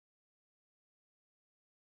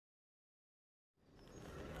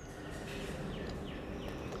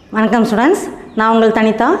வணக்கம் ஸ்டூடெண்ட்ஸ், நான் உங்கள்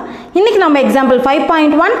தனிதா. இன்னைக்கு நம்ம எக்ஸாம்பிள்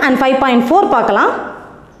 5.1 and 5.4 பார்க்கலாம்.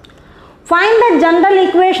 Find the general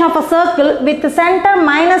equation of a circle with center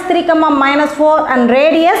 -3, -4 and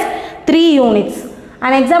radius 3 units.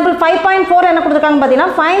 And example 5.4 என்ன கொடுத்திருக்காங்க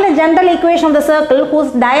பார்த்தீங்கன்னா, find the general equation of the circle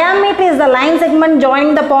whose diameter is the line segment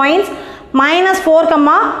joining the points -4,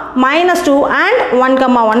 -2 and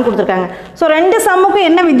 1, 1 கொடுத்திருக்காங்க. So ரெண்டு சம்முக்கும்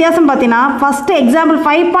என்ன வித்தியாசம் பார்த்தீங்கன்னா, first example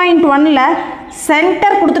 5.1ல்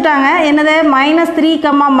centre கொடுத்துட்டாங்க, என்னது -3,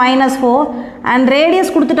 -4 அண்ட்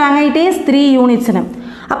ரேடியஸ் கொடுத்துட்டாங்க, இட் இஸ் 3 யூனிட்ஸ்னு.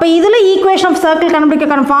 அப்போ இதில் ஈக்குவேஷன் ஆஃப் சர்க்கிள்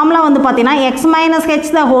கண்டுபிடிக்கிற ஃபார்முலா வந்து பார்த்தீங்கன்னா x - h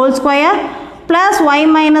the whole square plus y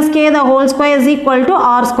 - k the whole square is equal to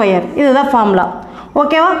r square. இதுதான் ஃபார்முலா.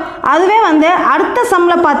 ஓகேவா? அதுவே வந்து அடுத்த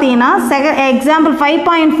சம்மில் பார்த்தீங்கன்னா எக்ஸாம்பிள்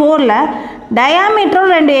 5.4ல்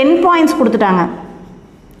டயாமீட்டரும் 2 எண்ட் பாயிண்ட்ஸ் கொடுத்துட்டாங்க.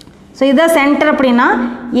 ஸோ இதுதான் சென்டர். அப்படின்னா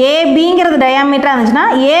ஏபிங்கிறது டயாமீட்டராக இருந்துச்சுன்னா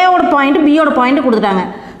ஏவோட பாயிண்ட் பியோட பாயிண்ட் கொடுத்துட்டாங்க.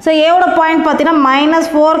 ஸோ ஏவோட பாயிண்ட் பார்த்தீங்கன்னா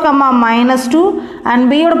 -4, -2 அண்ட்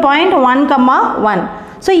பியோட பாயிண்ட் 1, 1.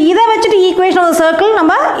 ஸோ இதை வச்சுட்டு ஈக்குவேஷன் ஆஃப் சர்க்கிள்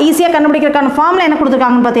நம்ம ஈஸியாக கண்டுபிடிக்கிறதுக்கான ஃபார்முலா என்ன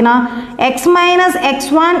கொடுத்துருக்காங்கன்னு பார்த்தீங்கன்னா, x -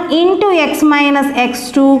 x1 into x -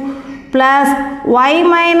 x2 plus y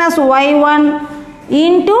 - y1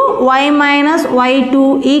 into y - y2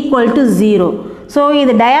 equal to 0. So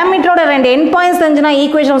இது டயாமீட்டரோட 2 எண்ட் பாயிண்ட்ஸ் தெரிஞ்சுன்னா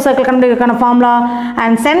equation of circle கண்டுபிடிக்கிறதுக்கான formula,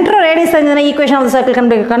 and centre radius தெரிஞ்சுன்னா equation of circle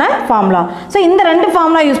கண்டுபிடிக்கிறதுக்கான formula. So இந்த ரெண்டு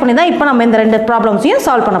ஃபார்முலா யூஸ் பண்ணி தான் இப்போ நம்ம இந்த ரெண்டு ப்ராப்ளம்ஸையும்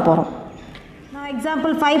சால்வ் பண்ண போகிறோம். நான்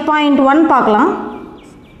எக்ஸாம்பிள் 5.1 பார்க்கலாம்.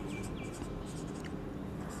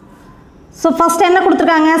 ஸோ ஃபஸ்ட் என்ன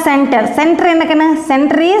கொடுத்துருக்காங்க, சென்டர் என்னக்குன்னு,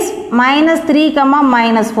 சென்டர் இஸ் -3,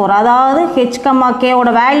 -4, அதாவது h, k ஓட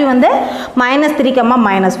வேல்யூ வந்து -3,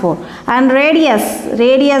 -4 அண்ட்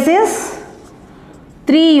ரேடியஸ் இஸ்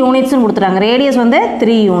 3 யூனிட்ஸ்னு கொடுத்துட்டாங்க. ரேடியஸ் வந்து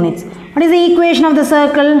 3 units. What is the equation of the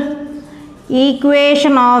circle?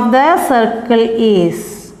 Equation of the circle is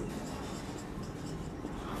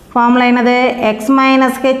formula என்னது, x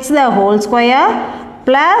 - h the whole square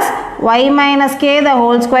plus y - k the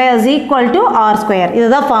whole square is equal to r square.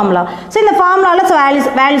 இதுதான் formula. So இந்த ஃபார்முலாவில்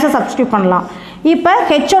வேல்யூஸை substitute பண்ணலாம். இப்போ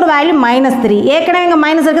ஹெச்சோட value -3, ஏற்கனவே இங்கே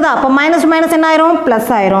minus இருக்குதா, அப்போ -2 என்ன ஆயிரும்,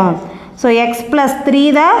 ப்ளஸ் ஆயிரும். So x + 3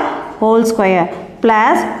 the whole square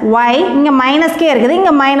plus y, இங்கே -k இருக்குது,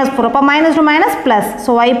 இங்கே -4, அப்போ -2 plus,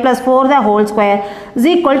 so y + 4 the whole square is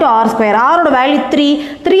equal to r square. ஆரோட வேல்யூ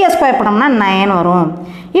 3 ஸ்கொயர் பண்ணோம்னா 9 வரும்.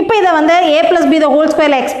 இப்போ இதை வந்து a + b the whole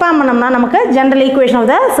square expand பண்ணோம்னா நமக்கு general equation of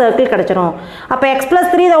the circle கிடச்சிரும். அப்போ x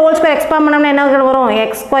 + 3 the whole square expand பண்ணோம்னா என்ன வரும்,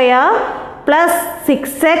 x² +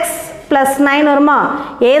 6x + 9 வருமா,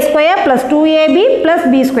 a² + 2ab +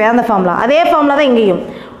 b², அந்த ஃபார்முலா. அதே ஃபார்முலா தான் இங்கேயும்.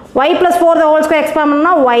 y + 4 the whole square expand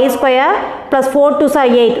பண்ணோம்னா y² + 4 2s are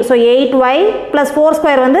 8, so 8y +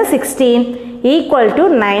 4² வந்து 16 equal to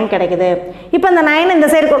 9 கிடைக்குது. இப்போ இந்த 9 இந்த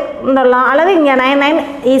சைடு கொண்டுடலாம், அல்லது இங்கே 9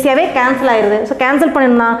 ஈஸியாகவே கேன்சல் ஆயிடுது. ஸோ கேன்சல்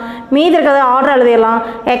பண்ணிடணும்னா மீதி இருக்கிறத ஆர்டர் எழுதிடலாம்,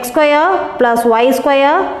 x² + y²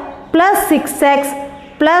 + 6x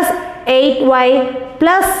 + 8y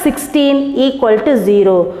 + 16 equal to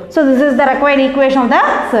 0. So this is the required equation of the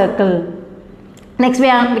circle. Next we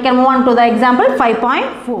can move on to the example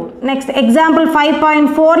 5.4. Next example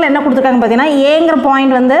 5.4ல என்ன கொடுத்துருக்காங்க பார்த்தீங்கன்னா, ஏங்கிற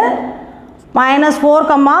பாயிண்ட் வந்து -4,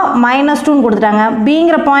 -2 கொடுத்துட்டாங்க,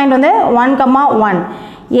 பிங்கிற பாயிண்ட் வந்து 1, 1.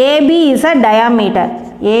 AB is a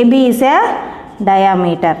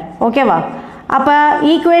diameter. ஓகேவா? அப்போ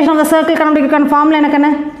ஈக்குவேஷன் ஆஃப் த சர்க்கிள் கண்டுபிடிக்கிற formula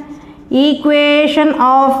என்னக்குன்னு, equation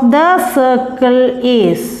of the circle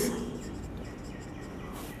is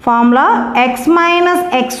formula x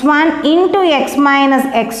 - x1 into x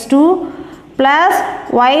 - x2 plus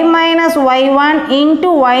y - y1 into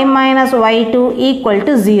y - y2 equal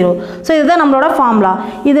to 0. So இதுதான் நம்மளோட formula.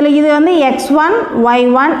 இதில் இது வந்து x1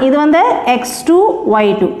 y1, இது வந்து x2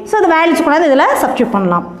 y2. ஸோ இது values கூட இதில் சப்ஸ்டியூட்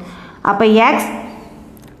பண்ணலாம். அப்போ x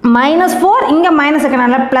 -4 இங்கே மைனஸ்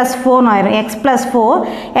இருக்கனால +4 ஆயிரும், x + 4,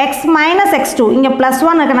 x - x2 இங்கே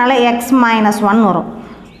 +1 இருக்கனால x - 1 வரும்,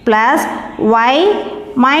 ப்ளஸ் y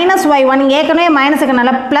 -y1 ஏற்கனவே மைனஸ்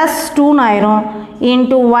இருக்கனால +2 ஆயிரும்,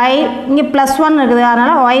 இன்ட்டு y இங்கே +1 இருக்குது,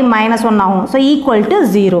 அதனால் y -1 ஆகும். So equal to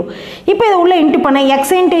 0. இப்போ இது உள்ள இன்ட்டு பண்ண x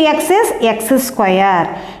 × x is x²,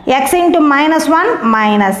 x ×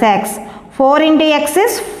 -1 -x, 4 × x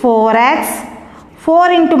is 4x, 4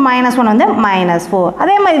 × -1 வந்து -4.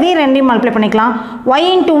 அதே மாதிரி இது ரெண்டையும் மல்டிப்ளை பண்ணிக்கலாம். y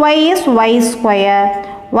 × y is y²,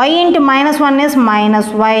 y × -1 is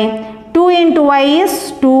 -y, 2 × y is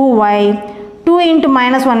 2y, 2 ×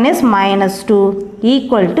 -1 is -2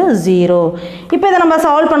 equal to 0. இப்போ இதை நம்ம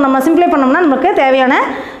சால்வ் பண்ணோம்னா, சிம்பிளை பண்ணோம்னா நமக்கு தேவையான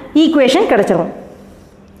ஈக்குவேஷன் கிடச்சிரும்.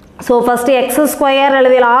 ஸோ ஃபஸ்ட்டு எக்ஸ் ஸ்கொயர்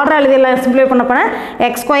எழுதிடலாம், ஆர்டர் எழுதிடலாம். சிம்பிளை பண்ண போனால்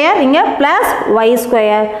எக்ஸ் ஸ்கொயர் இங்கே ப்ளஸ் ஒய்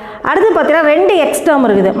ஸ்கொயர். அடுத்து பார்த்தீங்கன்னா 2 எக்ஸ் டேர்ம்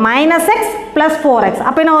இருக்குது, மைனஸ் எக்ஸ் ப்ளஸ் 4x.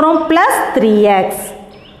 அப்போ என்ன வரும்? Plus 3x.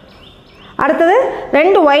 அடுத்தது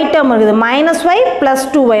 2 ஒய் டேர்ம் இருக்குது, மைனஸ் ஒய் ப்ளஸ்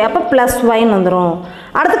 2y. அப்போ ப்ளஸ் ஒய்ன்னு வந்துடும்.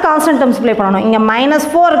 அடுத்து கான்ஸ்டன்ட் டேர்ம் சிம்பிளை பண்ணணும். இங்கே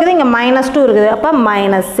 -4 இருக்குது, இங்கே -2 இருக்குது. அப்போ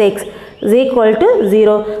 -6 is equal to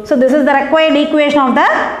 0. So this is the required equation of the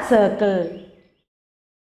circle.